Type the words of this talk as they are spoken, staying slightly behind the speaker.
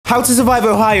How to survive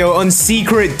Ohio on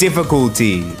secret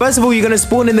difficulty. First of all, you're gonna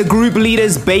spawn in the group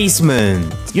leader's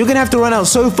basement. You're gonna have to run out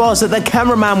so fast that the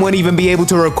cameraman won't even be able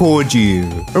to record you.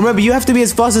 Remember, you have to be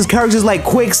as fast as characters like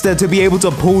Quickster to be able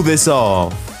to pull this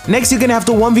off. Next, you're gonna have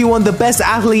to 1v1 the best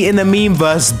athlete in the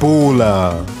Memeverse,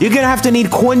 Baller. You're gonna have to need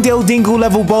Quandale Dingle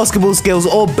level basketball skills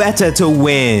or better to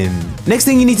win. Next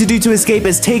thing you need to do to escape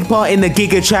is take part in the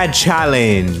Giga Chad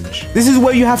Challenge. This is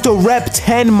where you have to rep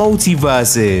 10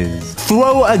 multiverses,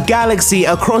 throw a galaxy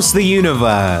across the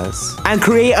universe, and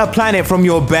create a planet from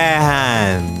your bare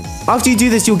hands. After you do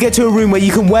this, you'll get to a room where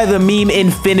you can wear the Meme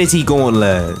Infinity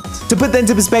Gauntlet. To put that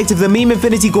into perspective, the Meme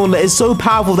Infinity Gauntlet is so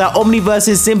powerful that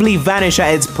Omniverses simply vanish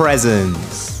at its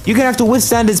presence. You're gonna have to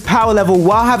withstand its power level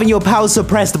while having your power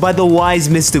suppressed by the Wise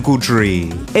Mystical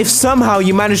Tree. If somehow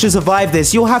you manage to survive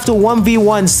this, you'll have to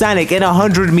 1v1 Sanic in a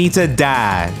 100-meter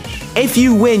dash. If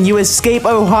you win, you escape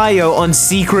Ohio on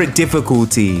secret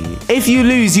difficulty. If you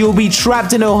lose, you'll be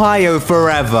trapped in Ohio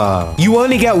forever. You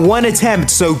only get one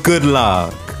attempt, so good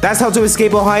luck. That's how to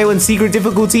escape Ohio in secret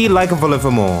difficulty. Like and follow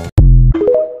for more.